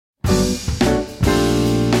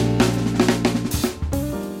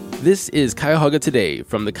This is Cuyahoga Today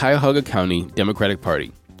from the Cuyahoga County Democratic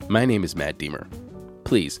Party. My name is Matt Deemer.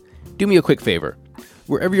 Please, do me a quick favor.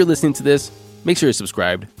 Wherever you're listening to this, make sure you're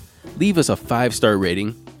subscribed, leave us a 5-star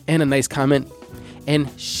rating and a nice comment, and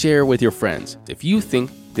share with your friends if you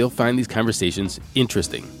think they'll find these conversations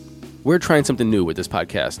interesting. We're trying something new with this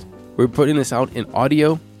podcast. We're putting this out in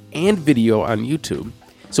audio and video on YouTube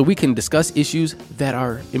so we can discuss issues that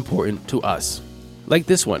are important to us. Like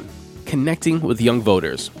this one, connecting with young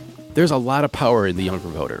voters. There's a lot of power in the younger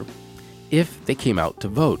voter if they came out to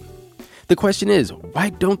vote. The question is,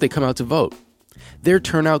 why don't they come out to vote? Their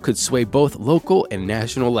turnout could sway both local and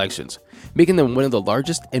national elections, making them one of the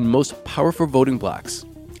largest and most powerful voting blocs.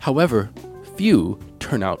 However, few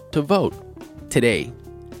turn out to vote. Today,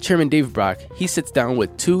 Chairman Dave Brock, he sits down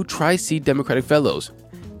with 2 Tri-C Democratic Fellows,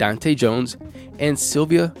 Dante Jones and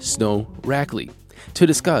Sylvia Snow Rackley, to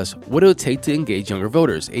discuss what it would take to engage younger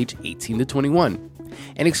voters aged 18 to 21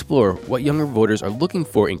 and explore what younger voters are looking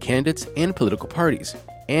for in candidates and political parties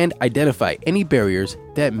and identify any barriers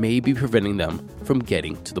that may be preventing them from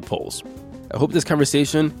getting to the polls. I hope this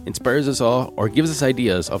conversation inspires us all or gives us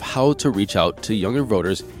ideas of how to reach out to younger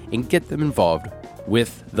voters and get them involved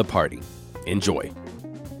with the party. Enjoy.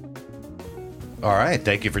 All right.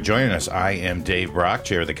 Thank you for joining us. I am Dave Brock,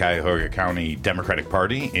 chair of the Cuyahoga County Democratic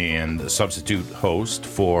Party and the substitute host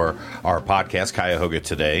for our podcast, Cuyahoga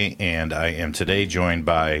Today. And I am today joined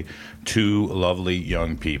by 2 lovely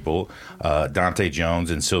young people, Dante Jones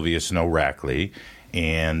and Sylvia Snow Rackley.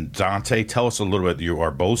 And Dante, tell us a little bit. You are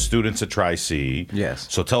both students at Tri-C. Yes.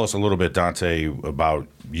 So tell us a little bit, Dante, about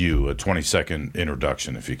you, a 20-second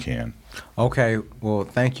introduction if you can. Okay, well,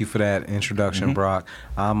 thank you for that introduction, Brock.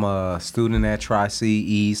 I'm a student at Tri-C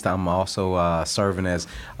East. I'm also serving as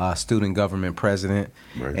student government president,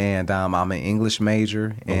 Right. and I'm an English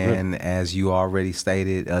major, and as you already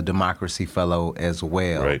stated, a democracy fellow as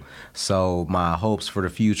well. Right. So my hopes for the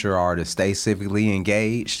future are to stay civically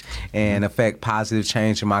engaged and affect positive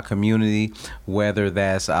change in my community, whether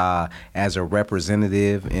that's as a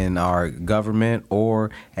representative in our government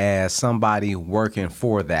or as somebody working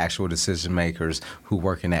for the actual decision makers who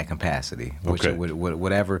work in that capacity. Okay.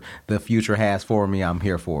 Whatever the future has for me, I'm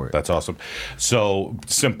here for it. That's awesome. So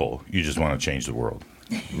simple. You just want to change the world.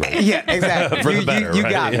 Right. Yeah, exactly. For the better, you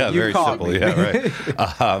right? got Yeah, it. You very caught simple. me. Yeah,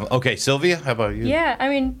 right. Okay, Sylvia, how about you? Yeah, I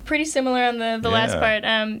mean, pretty similar on the last part.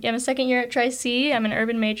 I'm a second year at Tri-C. I'm an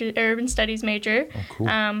urban studies major. Oh, cool.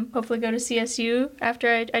 Hopefully go to CSU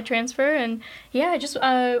after I transfer. And yeah, just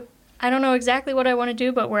I don't know exactly what I want to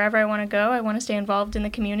do, but wherever I want to go, I want to stay involved in the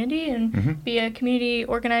community and be a community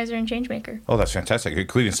organizer and change maker. Oh, that's fantastic.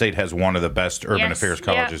 Cleveland State has one of the best urban Yes, affairs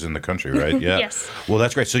colleges in the country, right? Yeah. Yes. Well,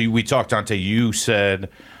 that's great. So we talked, Dante, you said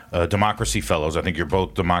Democracy Fellows. I think you're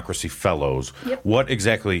both Democracy Fellows. Yep. What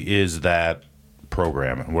exactly is that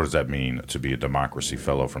program, and what does that mean to be a Democracy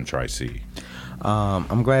Fellow from Tri-C?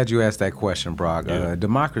 I'm glad you asked that question, Brock. Yeah.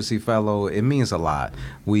 Democracy Fellow, it means a lot.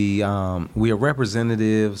 We are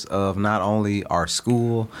representatives of not only our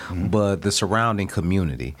school, but the surrounding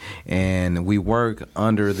community. And we work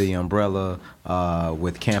under the umbrella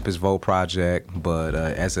with Campus Vote Project, but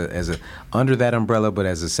under that umbrella, but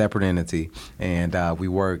as a separate entity. And we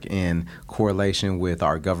work in correlation with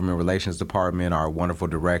our government relations department, our wonderful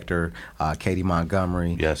director, Katie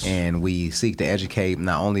Montgomery. Yes. And we seek to educate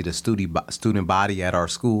not only the student body at our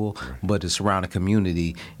school, but the surrounding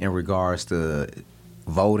community in regards to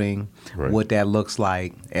voting, Right. what that looks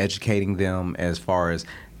like, educating them as far as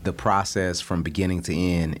the process from beginning to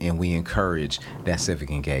end, and we encourage that civic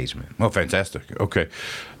engagement. Oh, fantastic. Okay.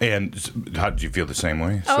 And how did you feel the same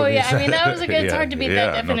way? Oh, Sylvia? yeah. I mean, that was a good, it's Yeah, hard to beat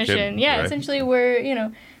yeah, that no definition. kidding, Yeah, right? essentially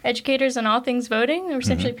we're, educators on all things voting. We're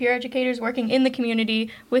essentially peer educators working in the community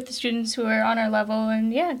with the students who are on our level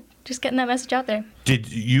and, just getting that message out there.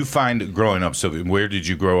 Did you find growing up, Sylvia, where did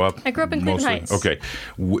you grow up? I grew up in Cleveland Heights. Okay.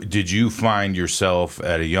 Did you find yourself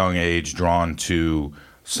at a young age drawn to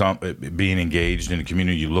being engaged in the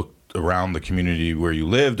community? You looked around the community where you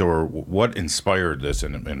lived, or what inspired this,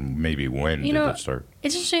 and maybe when did it start?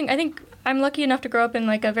 It's interesting. I think I'm lucky enough to grow up in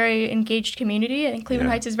like a very engaged community. I think Cleveland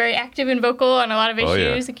Yeah. Heights is very active and vocal on a lot of issues Oh,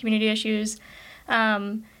 yeah. and community issues.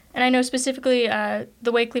 And I know specifically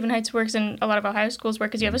the way Cleveland Heights works and a lot of Ohio schools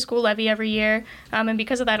work is you have a school levy every year. And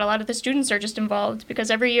because of that, a lot of the students are just involved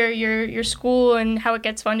because every year your school and how it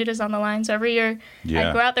gets funded is on the line. So every year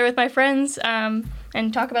I go out there with my friends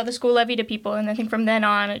and talk about the school levy to people. And I think from then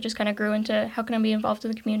on, it just kind of grew into how can I be involved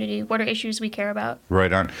in the community? What are issues we care about?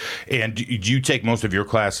 Right on. And do you take most of your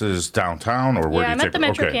classes downtown, or where do you I'm take at the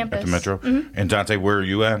Metro campus. At the Metro? Mm-hmm. And Dante, where are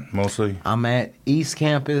you at mostly? I'm at East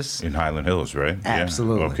Campus. In Highland Hills, right?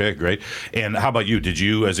 Absolutely. Yeah. Okay, great. And how about you? Did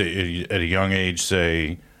you, at a young age,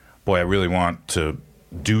 say, boy, I really want to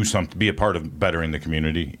do something, be a part of bettering the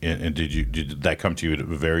community? And did that come to you at a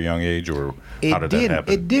very young age, or how did that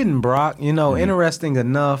happen? It didn't, Brock. Interesting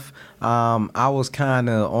enough, I was kind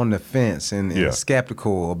of on the fence and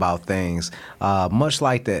skeptical about things, much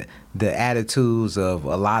like the attitudes of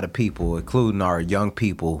a lot of people, including our young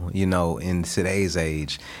people, in today's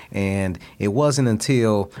age. And it wasn't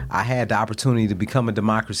until I had the opportunity to become a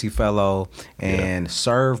Democracy Fellow and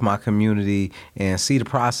serve my community and see the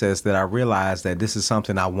process that I realized that this is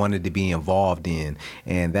something I wanted to be involved in.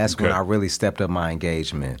 And that's when I really stepped up my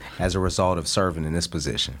engagement as a result of serving in this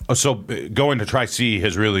position. So going to Tri-C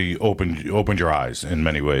has really opened your eyes in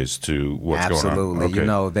many ways to what's going on.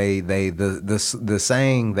 Absolutely. The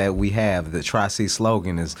saying that we have, the Tri-C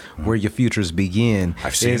slogan is "Where your futures begin."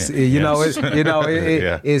 I've seen it.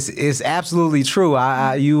 It's absolutely true.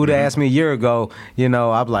 You would have asked me a year ago, I'm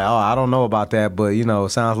like, oh, I don't know about that, but it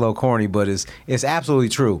sounds a little corny, but it's absolutely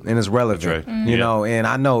true and it's relevant. That's right. And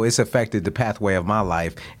I know it's affected the pathway of my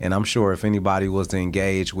life, and I'm sure if anybody was to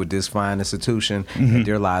engage with this fine institution,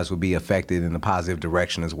 their lives would be affected in a positive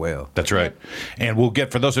direction as well. That's right. And we'll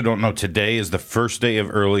get, for those who don't know, today is the first day of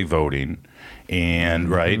early voting.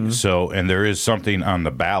 And and there is something on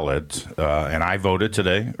the ballot, and I voted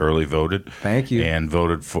today, early voted. Thank you. And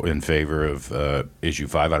voted in favor of issue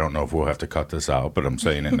 5. I don't know if we'll have to cut this out, but I'm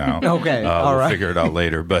saying it now. Okay, all we'll right. figure it out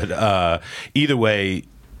later. But either way,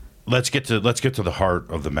 let's get to the heart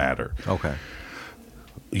of the matter. Okay.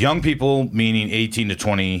 Young people, meaning 18 to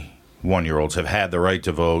 21-year-olds, have had the right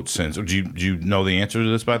to vote since. Do you know the answer to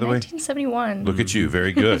this, by the way? 1971. Look at you,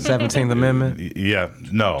 very good. 17th Amendment. Yeah,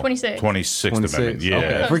 no. 26th 26th Amendment. Yeah.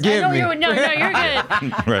 Okay. Forgive me. No, you're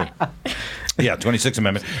good. Right. Yeah, 26th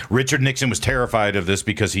Amendment. Richard Nixon was terrified of this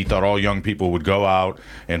because he thought all young people would go out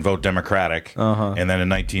and vote Democratic. And then in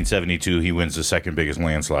 1972, he wins the second biggest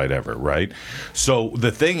landslide ever, right? So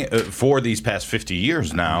the thing for these past 50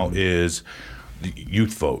 years now is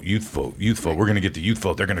youth vote. We're going to get the youth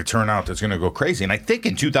vote. They're going to turn out. That's going to go crazy. And I think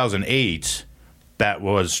in 2008, that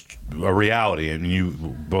was a reality.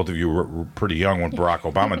 And both of you were pretty young when Barack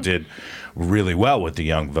Obama did really well with the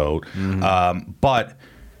young vote. But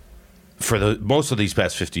for most of these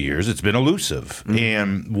past 50 years, it's been elusive.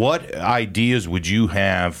 And what ideas would you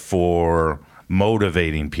have for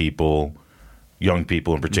motivating people, young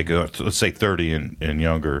people in particular, let's say 30 and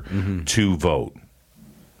younger, to vote?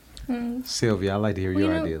 Sylvia, I'd like to hear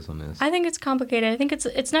your ideas on this. I think it's complicated. I think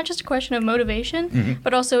it's not just a question of motivation,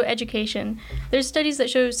 but also education. There's studies that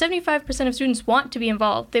show 75% of students want to be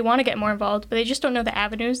involved. They want to get more involved, but they just don't know the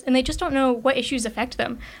avenues, and they just don't know what issues affect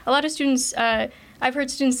them. A lot of students, I've heard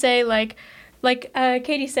students say, like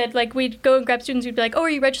Katie said, we'd go and grab students, we'd be like, oh, are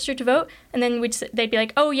you registered to vote? And then they'd be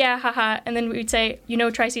like, oh, yeah, haha. And then we'd say,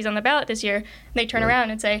 Tri-C's on the ballot this year. And they'd turn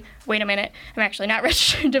around and say, wait a minute, I'm actually not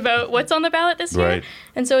registered to vote. What's on the ballot this year? Right.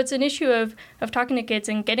 And so it's an issue of talking to kids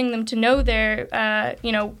and getting them to know their,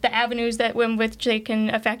 the avenues in which they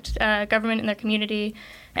can affect government in their community.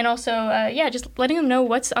 And also, just letting them know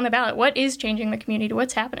what's on the ballot. What is changing the community?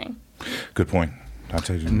 What's happening? Good point.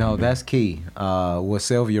 No, that's key. What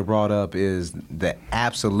Sylvia brought up is the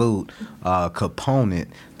absolute component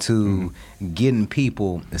to getting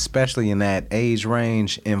people, especially in that age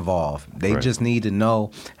range, involved. They just need to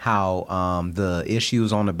know how the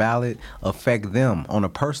issues on the ballot affect them on a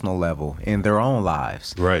personal level in their own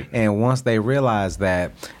lives. Right. And once they realize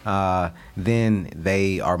that, then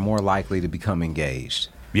they are more likely to become engaged.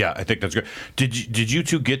 Yeah, I think that's good. Did you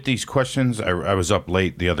two get these questions? I was up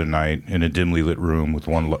late the other night in a dimly lit room with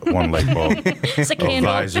one light bulb, It's a candle.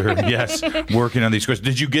 visor. Yes, working on these questions.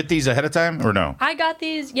 Did you get these ahead of time or no? I got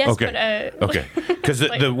these, yes, okay. but... Okay, because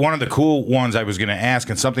the one of the cool ones I was going to ask,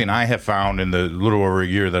 and something I have found in the little over a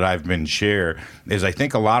year that I've been share, is I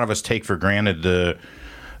think a lot of us take for granted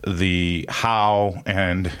the how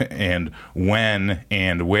and when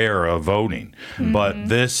and where of voting. But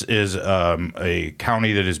this is a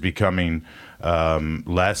county that is becoming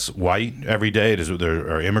less white every day. There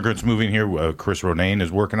are immigrants moving here. Chris Ronayne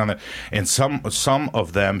is working on that. And some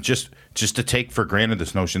of them just to take for granted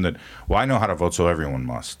this notion that, well, I know how to vote, so everyone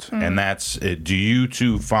must. And that's it. Do you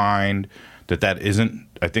two find that isn't,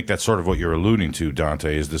 I think that's sort of what you're alluding to,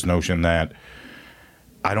 Dante, is this notion that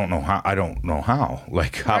I don't know how.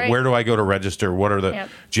 Where do I go to register? What are the? Yep.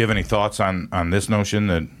 Do you have any thoughts on this notion?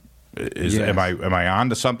 That is, yes. Am I on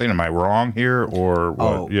to something? Am I wrong here or what?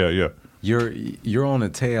 Oh, yeah. You're on the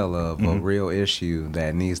tail of a real issue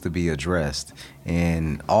that needs to be addressed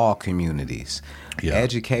in all communities. Yeah.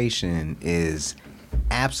 Education is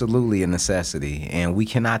absolutely a necessity, and we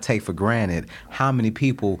cannot take for granted how many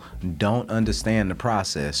people don't understand the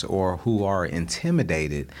process or who are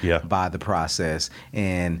intimidated by the process,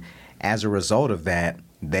 and as a result of that,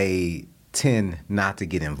 they tend not to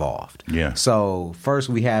get involved. So first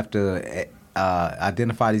we have to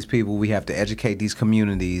identify these people. We have to educate these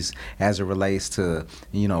communities as it relates to,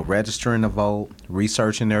 registering to vote,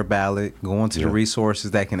 researching their ballot, going to the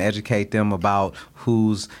resources that can educate them about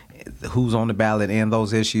who's on the ballot and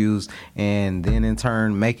those issues, and then in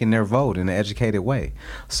turn making their vote in an educated way.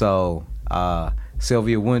 So,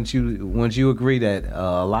 Sylvia, wouldn't you agree that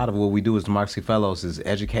a lot of what we do as Democracy Fellows is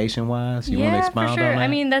education-wise? You want to expound for sure. on that? I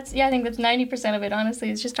mean, I think that's 90% of it,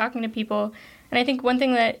 honestly, is just talking to people. And I think one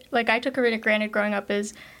thing that, I took for granted growing up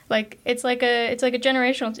is, it's like a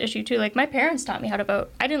generational issue, too. My parents taught me how to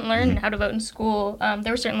vote. I didn't learn how to vote in school.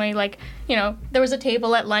 There was certainly, there was a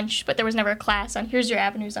table at lunch, but there was never a class on here's your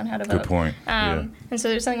avenues on how to vote. Good point. And so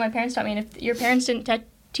there's something my parents taught me. And if your parents didn't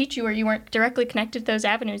teach you or you weren't directly connected to those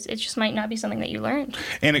avenues, it just might not be something that you learned.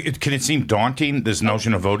 And can it seem daunting, this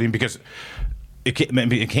notion of voting? Because it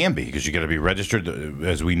can be, because you got to be registered.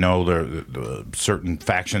 As we know, the certain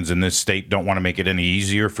factions in this state don't want to make it any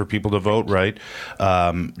easier for people to vote, right?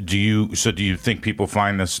 Do you think people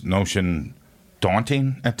find this notion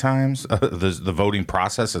daunting at times, the voting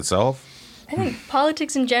process itself? I think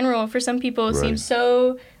politics in general, for some people, seems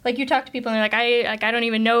so, you talk to people and they're I don't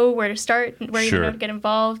even know where to start, where even to get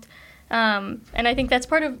involved. And I think that's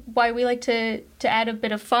part of why we like to add a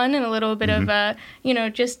bit of fun and a little bit of,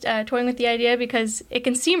 just toying with the idea, because it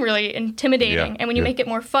can seem really intimidating. And when you make it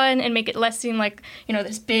more fun and make it less seem like,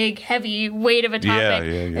 this big, heavy weight of a topic,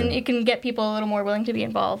 and it can get people a little more willing to be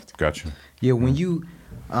involved. Gotcha. Yeah, when you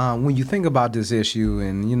think about this issue,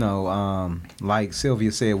 and like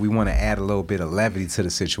Sylvia said, we want to add a little bit of levity to the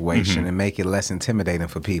situation and make it less intimidating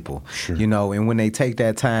for people. And when they take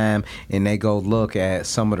that time and they go look at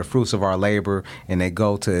some of the fruits of our labor, and they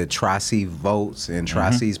go to Tri-C Votes and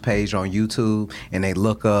Tri-C's page on YouTube, and they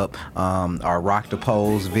look up our Rock the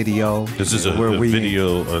Polls video. This is a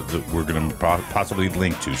video that we're going to possibly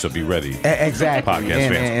link to, so be ready. Exactly.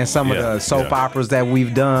 And some of the soap operas that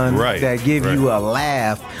we've done that give you a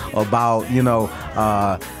laugh about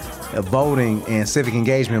voting and civic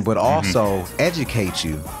engagement, but also educate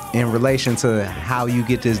you in relation to how you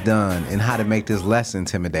get this done and how to make this less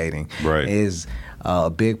intimidating is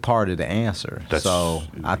a big part of the answer. So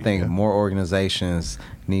I think more organizations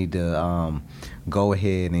need to go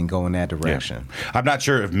ahead and go in that direction. I'm not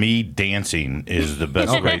sure if me dancing is the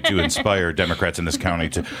best way to inspire Democrats in this county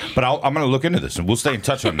but I'm going to look into this, and we'll stay in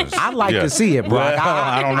touch on this. I'd like to see it, Brock.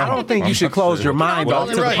 I don't know. I don't think you should close your mind off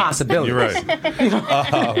to the possibilities. You're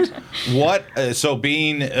right. So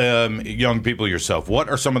being young people yourself, what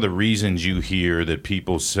are some of the reasons you hear that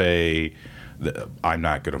people say I'm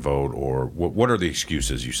not going to vote, or what are the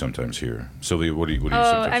excuses you sometimes hear? Sylvia, what do you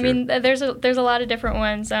sometimes hear? mean, there's a lot of different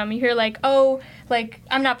ones. You hear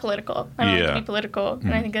I'm not political. I don't like to be political.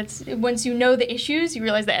 And I think that's, once you know the issues, you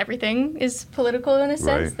realize that everything is political in a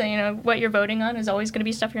sense. That, what you're voting on is always going to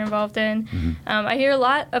be stuff you're involved in. I hear a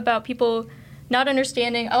lot about people not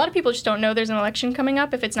understanding. A lot of people just don't know there's an election coming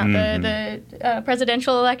up if it's not the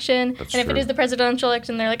presidential election. That's and if true. it is the presidential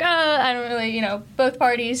election, they're like, I don't really, both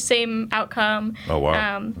parties, same outcome. Oh,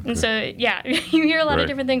 wow. And so, you hear a lot of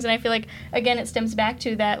different things. And I feel like, again, it stems back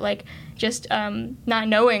to that, just not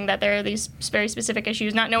knowing that there are these very specific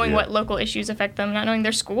issues, not knowing what local issues affect them, not knowing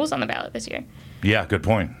their schools on the ballot this year. Yeah, good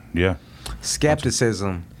point. Yeah.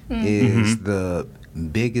 Skepticism is the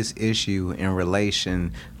biggest issue in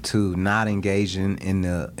relation to not engaging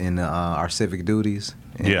in our civic duties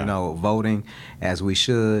and voting as we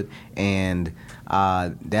should, and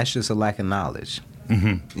that's just a lack of knowledge.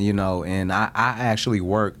 And I actually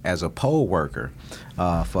work as a poll worker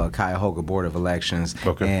for Cuyahoga Board of Elections,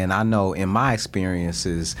 and I know in my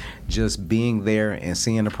experiences, just being there and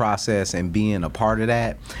seeing the process and being a part of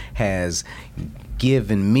that has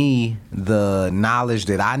given me the knowledge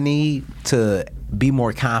that I need to be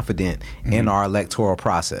more confident in our electoral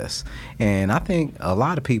process. And I think a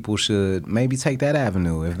lot of people should maybe take that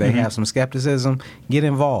avenue. If they have some skepticism, get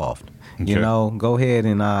involved. Go ahead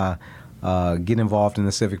and get involved in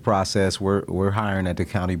the civic process. We're hiring at the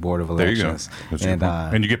County Board of Elections. There you go.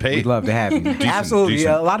 And you get paid? We'd love to have you. Absolutely.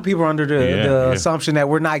 Decent. A lot of people are under the assumption that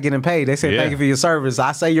we're not getting paid. They say, thank you for your service.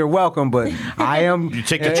 I say you're welcome, but I am you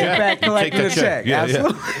take the check. in fact collecting the check. Yeah,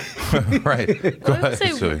 absolutely. Right. Go I would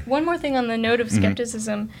ahead. say one more thing on the note of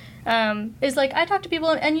skepticism is like I talk to people,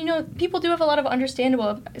 and you know, people do have a lot of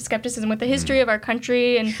understandable skepticism with the history of our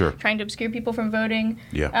country and Sure. trying to obscure people from voting.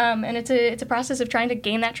 Yeah. And it's a process of trying to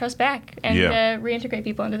gain that trust back and reintegrate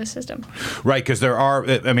people into the system. Right, because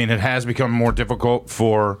it has become more difficult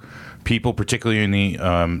for people, particularly in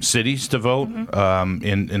the cities, to vote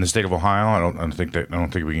in the state of Ohio. I don't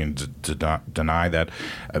think we can deny that.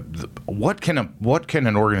 What can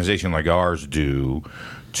an organization like ours do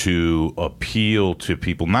to appeal to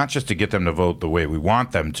people, not just to get them to vote the way we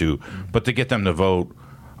want them to, but to get them to vote?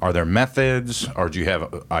 Are there methods, or do you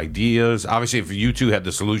have ideas? Obviously, if you two had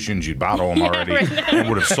the solutions, you'd bottle them already and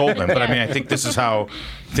would have sold them. But I mean, I think this is how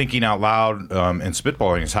thinking out loud and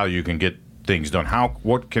spitballing is how you can get things done.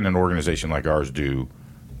 What can an organization like ours do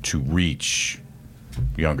to reach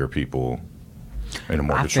younger people in a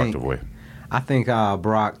more constructive way? I think,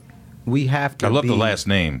 Brock, we have to. I love the last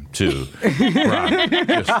name too. Brock,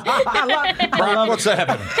 what's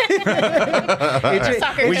happening?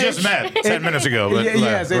 We just met 10 minutes ago.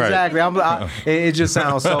 Yes, exactly. It just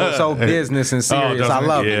sounds so business and serious. I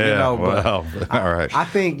love it. You know, but all right. I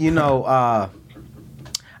think I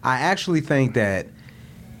actually think that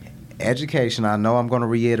education. I know I'm going to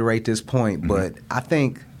reiterate this point, but I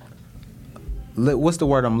think. What's the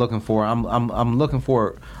word I'm looking for? I'm looking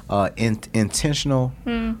for intentional.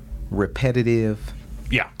 Repetitive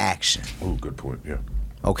action. Oh, good point. Yeah.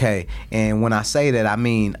 Okay, and when I say that, I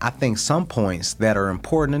mean I think some points that are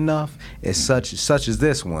important enough, such as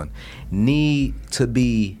this one, need to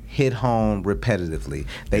be hit home repetitively.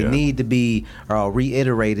 They need to be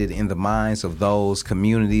reiterated in the minds of those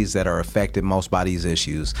communities that are affected most by these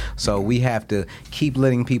issues. So we have to keep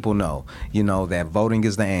letting people know, that voting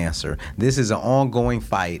is the answer. This is an ongoing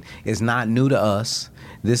fight. It's not new to us.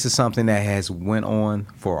 This is something that has went on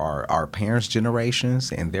for our parents'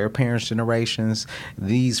 generations and their parents' generations.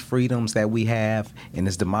 These freedoms that we have and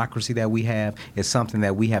this democracy that we have is something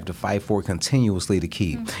that we have to fight for continuously to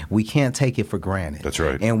keep. We can't take it for granted. That's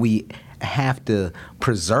right. And we have to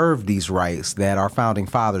preserve these rights that our founding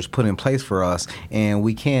fathers put in place for us, and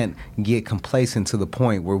we can't get complacent to the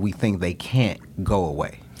point where we think they can't go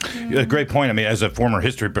away. A great point. I mean, as a former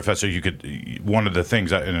history professor, one of the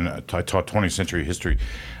things I taught 20th century history.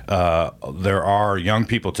 There are young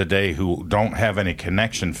people today who don't have any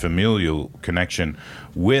familial connection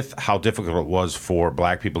with how difficult it was for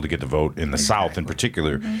black people to get to vote in the South, in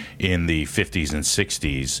particular, in the 50s and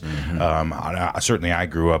 60s. Certainly, I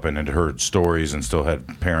grew up and had heard stories and still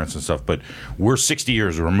had parents and stuff, but we're 60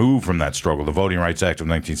 years removed from that struggle. The Voting Rights Act of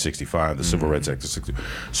 1965, the Civil Rights Act of 60.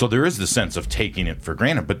 So there is the sense of taking it for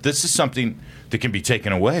granted, but this is something that can be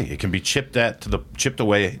taken away. It can be chipped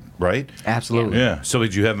away, right? Absolutely. Yeah. So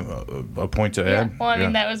did you have a point to add? Well, I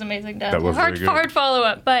mean, that was amazing. That was very good. Hard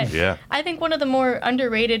follow-up. But Yeah. I think one of the more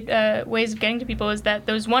underrated ways of getting to people is that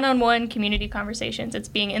those one-on-one community conversations. It's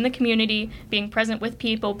being in the community, being present with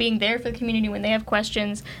people, being there for the community when they have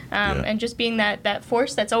questions, and just being that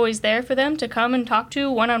force that's always there for them to come and talk to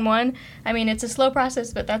one-on-one. I mean, it's a slow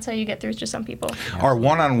process, but that's how you get through to some people. Our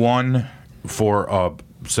one-on-one for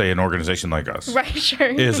say an organization like us, Right, sure.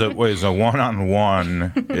 is a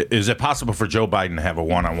one-on-one. Is it possible for Joe Biden to have a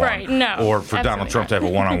one-on-one? Right, no, Or for Donald absolutely Trump to have a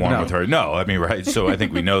one-on-one with her? No, I mean, right. So I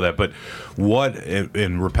think we know that. But what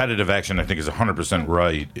in repetitive action, I think, is 100%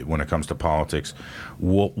 right when it comes to politics.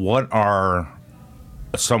 What are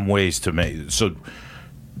some ways to make so?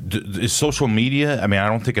 Is social media? I mean, I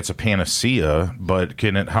don't think it's a panacea, but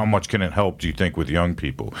how much can it help? Do you think with young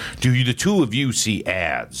people? Do the two of you see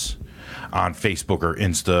ads on Facebook or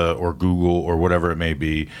Insta or Google or whatever it may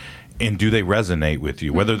be, and do they resonate with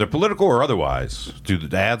you, whether they're political or otherwise? Do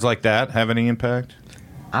the ads like that have any impact?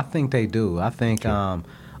 I think they do. I think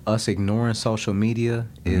us ignoring social media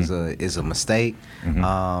is a mistake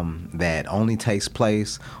that only takes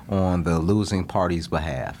place on the losing party's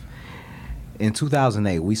behalf. In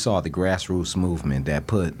 2008, we saw the grassroots movement that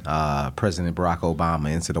put President Barack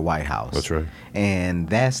Obama into the White House. That's right. And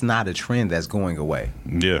that's not a trend that's going away.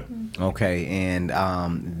 Yeah. Okay, and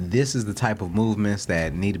this is the type of movements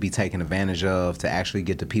that need to be taken advantage of to actually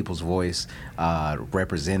get the people's voice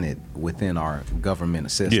represented within our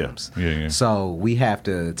government systems. Yeah. So we have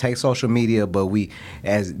to take social media, but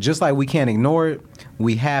just like we can't ignore it,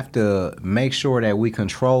 we have to make sure that we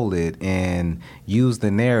control it and use the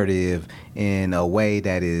narrative in a way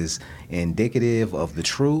that is indicative of the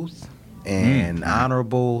truth and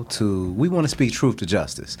honorable to. We want to speak truth to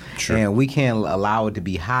justice. Sure. And we can't allow it to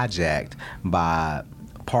be hijacked by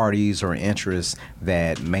parties or interests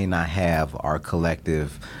that may not have our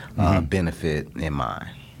collective benefit in mind.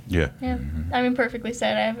 Yeah. Yeah, I mean, perfectly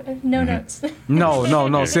said. I have no notes.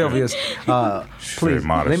 No, Sylvia. Please,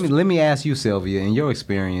 modest. let me ask you, Sylvia, in your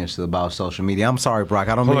experience about social media. I'm sorry, Brock.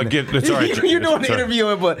 I don't Hold mean on, it's all right. you're doing the Sorry.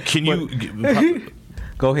 interviewing, but Can you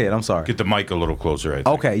go ahead. I'm sorry. get the mic a little closer? I think.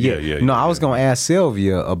 Okay, yeah. No, I was going to ask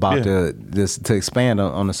Sylvia about this to expand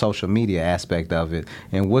on the social media aspect of it.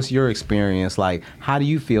 And what's your experience like? How do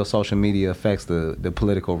you feel social media affects the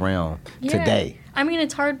political realm today? I mean,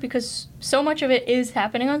 it's hard because so much of it is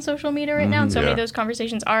happening on social media right now, and so many of those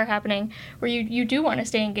conversations are happening where you do want to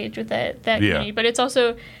stay engaged with that community. But it's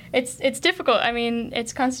also it's difficult. I mean,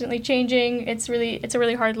 it's constantly changing. It's a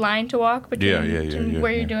really hard line to walk between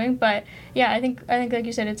where you're doing. But yeah, I think like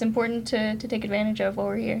you said, it's important to take advantage of while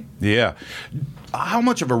we're here. Yeah. How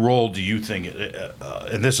much of a role do you think?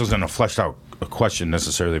 And this isn't a fleshed out question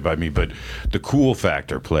necessarily by me, but the cool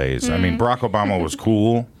factor plays. I mean, Barack Obama was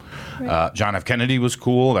cool. John F. Kennedy was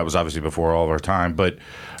cool. That was obviously before all of our time. But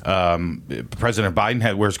President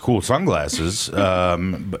Biden wears cool sunglasses,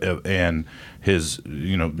 and his,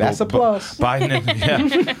 that's a plus. Biden,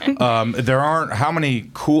 there aren't how many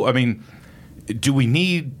cool. I mean, do we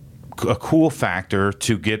need a cool factor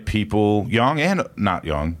to get people, young and not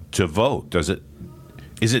young, to vote?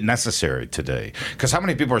 Is it necessary today? Because how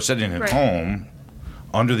many people are sitting at home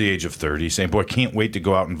under the age of 30 saying, "Boy, I can't wait to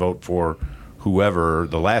go out and vote for whoever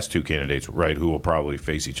the last two candidates, right, who will probably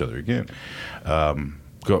face each other again."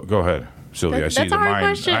 Go ahead, Sylvia. I see the mind.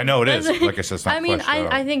 Question. I know it is. Like I said, it's not. I mean,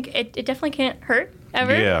 I think it definitely can't hurt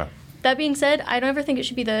ever. Yeah. That being said, I don't ever think it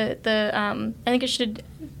should be I think it should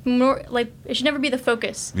it should never be the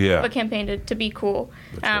focus of a campaign to be cool.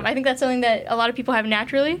 Right. I think that's something that a lot of people have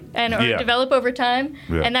naturally and or develop over time,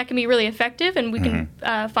 and that can be really effective. And we can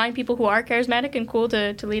find people who are charismatic and cool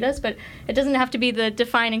to lead us, but it doesn't have to be the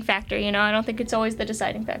defining factor. I don't think it's always the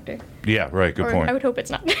deciding factor. Yeah, right. Good point. I would hope it's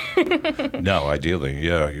not. No, ideally,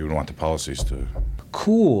 you would want the policies to.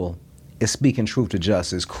 Cool is speaking truth to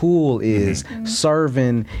justice. Cool is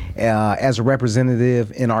serving as a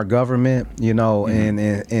representative in our government,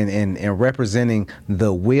 and representing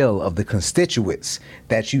the will of the constituents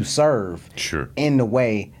that you serve in the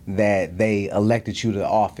way that they elected you to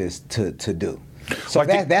office to do. So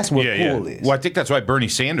that's what cool is. Well, I think that's why Bernie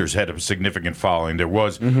Sanders had a significant following. There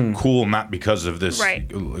was cool not because of this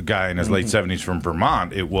guy in his late 70s from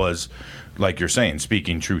Vermont. It was, like you're saying,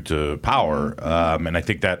 speaking truth to power. And I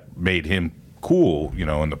think that made him cool,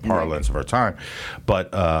 in the parlance of our time.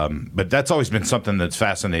 But that's always been something that's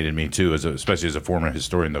fascinated me, too, especially as a former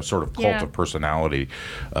historian. The sort of cult of personality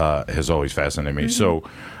has always fascinated me. So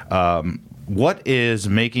what is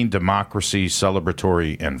making democracy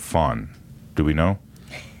celebratory and fun? Do we know?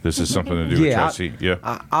 This is something to do with Chelsea.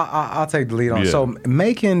 I'll take the lead on. So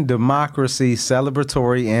making democracy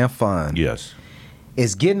celebratory and fun. Yes.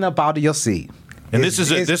 Is getting up out of your seat. And this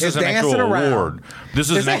is an actual award. This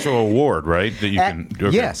is an actual award, right? That you can.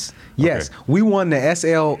 Okay. Yes. We won the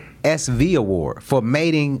SLSV award for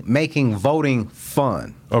making voting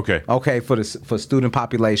fun. Okay. For student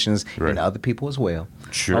populations and other people as well.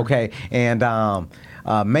 Sure. Okay. And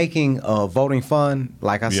making voting fun,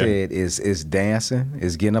 like I said, is dancing,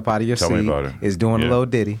 is getting up out of your seat, me about it. Is doing a little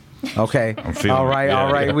ditty. Okay. I'm feeling all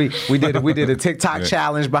right. it. We did a TikTok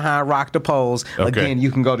challenge behind Rock the Polls. Again,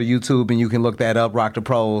 you can go to YouTube and you can look that up. Rock the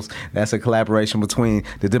Polls. That's a collaboration between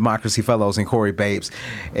the Democracy Fellows and Corey Babes.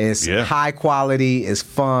 It's high quality. It's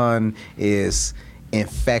fun. It's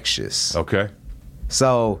infectious. Okay.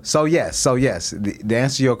 So yes. The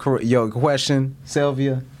answer your question,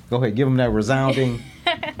 Sylvia. Go ahead. Give them that resounding.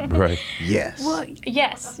 Right. Yes. Well,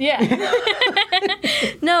 yes. Yeah.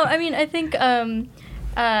 No, I mean, I think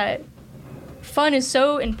fun is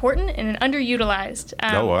so important and underutilized.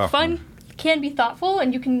 Fun can be thoughtful,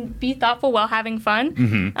 and you can be thoughtful while having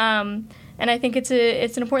fun. And I think it's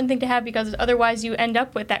an important thing to have, because otherwise you end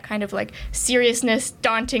up with that kind of like seriousness,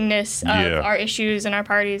 dauntingness of our issues and our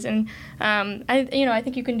parties. And I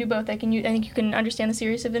think you can do both. I think you can understand the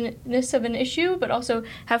seriousness of an issue, but also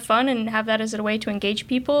have fun and have that as a way to engage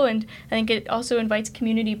people. And I think it also invites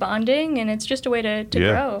community bonding, and it's just a way to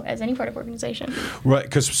grow as any part of organization. Right,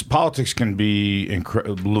 because politics can be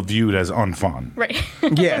viewed as unfun. Right.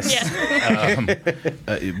 Yes.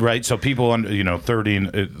 Right. So people under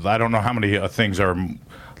 30, I don't know how many things are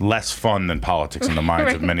less fun than politics in the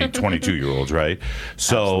minds of many 22-year-olds, right?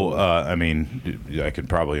 So, I mean, I could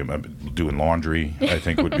probably, doing laundry, I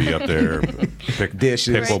think, would be up there.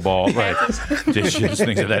 Dishes. Pickleball, right. Dishes,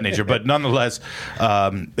 things of that nature. But nonetheless,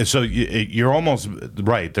 so you're almost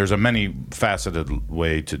right. There's a many-faceted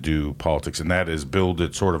way to do politics, and that is build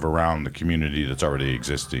it sort of around the community that's already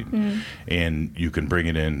existing. And you can bring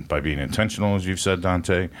it in by being intentional, as you've said,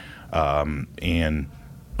 Dante, and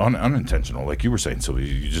unintentional, like you were saying. So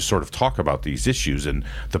you just sort of talk about these issues, and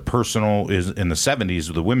the personal is in the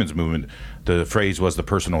 70s, the women's movement, the phrase was the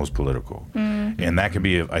personal is political. And that can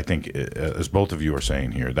be, I think, as both of you are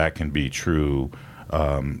saying here, that can be true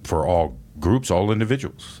for all groups, all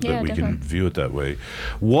individuals, that we definitely can view it that way.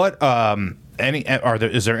 What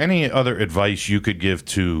is there any other advice you could give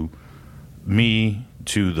to me,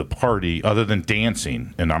 to the party, other than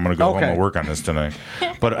dancing? And I'm going to go home and work on this tonight.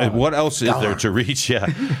 But what else is there to reach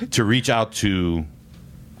out to,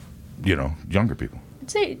 younger people? I'd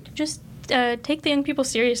say just take the young people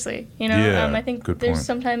seriously. I think there's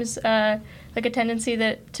sometimes like a tendency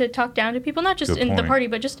to talk down to people, not just in the party,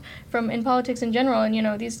 but just in politics in general.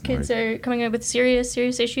 And these kids are coming up with serious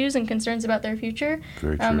issues and concerns about their future.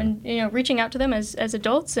 Very true. And reaching out to them as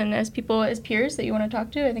adults and as people, as peers that you want to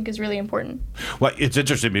talk to, I think is really important. Well, it's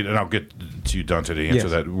interesting, and I'll get to you, Dante, to answer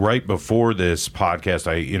that. Right before this podcast,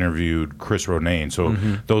 I interviewed Chris Ronayne. So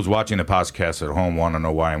those watching the podcast at home want to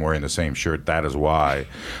know why I'm wearing the same shirt. That is why.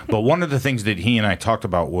 But one of the things that he and I talked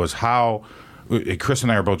about was how Chris and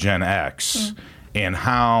I are both Gen X, and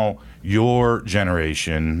how your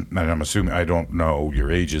generation, and I'm assuming, I don't know your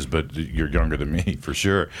ages, but you're younger than me for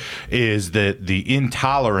sure, is that the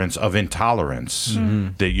intolerance of intolerance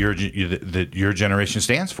that your generation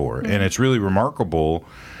stands for. And it's really remarkable.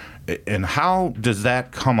 And how does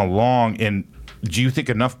that come along? And do you think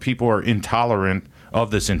enough people are intolerant of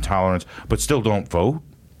this intolerance but still don't vote?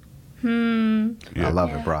 I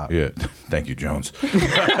love it, Brock. Yeah, thank you, Jones.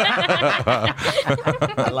 I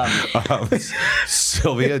love it.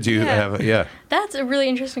 Sylvia, do you have? That's a really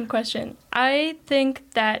interesting question. I think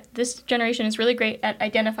that this generation is really great at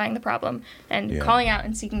identifying the problem and calling out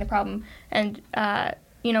and seeking the problem. And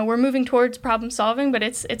we're moving towards problem solving, but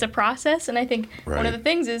it's a process. And I think one of the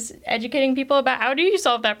things is educating people about how do you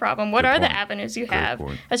solve that problem? What are the avenues you have?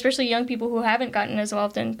 Especially young people who haven't gotten as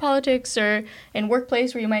involved in politics or in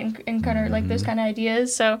workplace where you might encounter like those kind of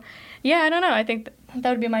ideas. So, I don't know. I think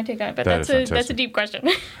that would be my take on it. But that's a deep question.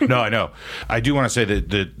 No, I know. I do want to say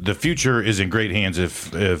that the future is in great hands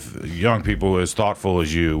if young people as thoughtful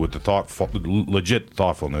as you, with the legit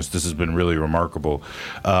thoughtfulness. This has been really remarkable.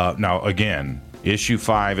 Now, again, Issue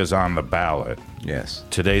 5 is on the ballot. Yes.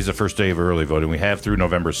 Today's the first day of early voting. We have through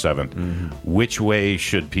November 7th. Which way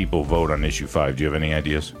should people vote on Issue 5? Do you have any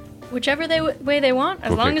ideas? Whichever way they want,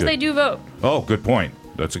 as long as they do vote. Oh, good point.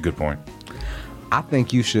 That's a good point. I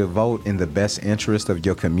think you should vote in the best interest of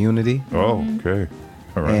your community. Oh, okay.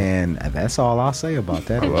 All right. And that's all I'll say about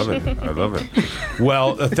that. I love it.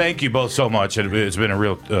 Well, thank you both so much. It's been a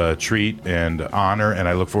real treat and honor, and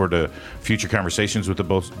I look forward to future conversations with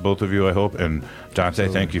both of you, I hope. And Dante,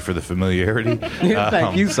 thank you for the familiarity.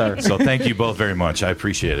 Thank you, sir. So thank you both very much. I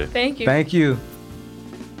appreciate it. Thank you. Thank you.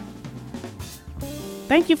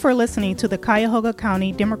 Thank you for listening to the Cuyahoga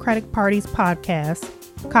County Democratic Party's podcast,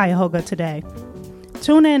 Cuyahoga Today.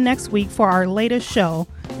 Tune in next week for our latest show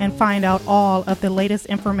and find out all of the latest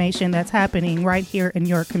information that's happening right here in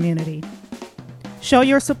your community. Show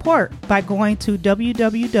your support by going to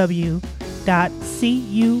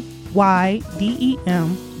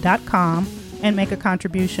www.cuyDEM.com and make a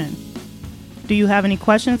contribution. Do you have any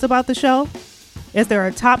questions about the show? Is there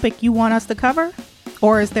a topic you want us to cover?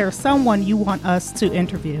 Or is there someone you want us to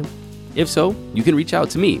interview? If so, you can reach out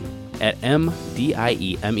to me at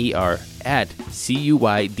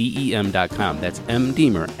mdiemer@cuyDEM.com. That's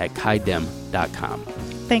mdeemer@kydem.com.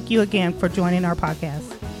 Thank you again for joining our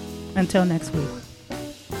podcast. Until next week.